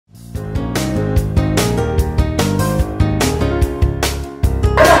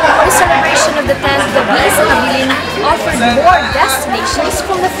Miss Kabilin offered more destinations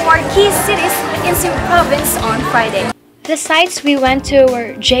from the four key cities in Cebu province on Friday. The sites we went to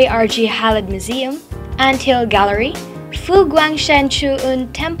were JRG Halid Museum, Anthill Gallery, Fu Guangshan Chuun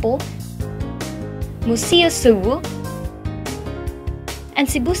Temple, Museo Cebu, and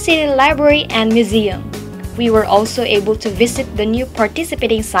Cebu City Library and Museum. We were also able to visit the new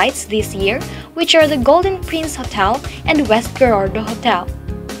participating sites this year, which are the Golden Prince Hotel and West Gerardo Hotel.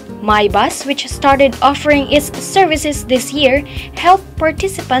 My Bus, which started offering its services this year, helped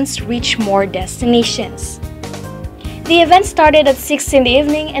participants reach more destinations. The event started at 6 in the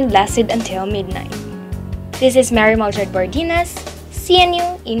evening and lasted until midnight. This is Mary Maldred Bardinas,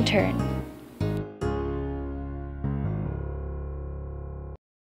 CNU Intern.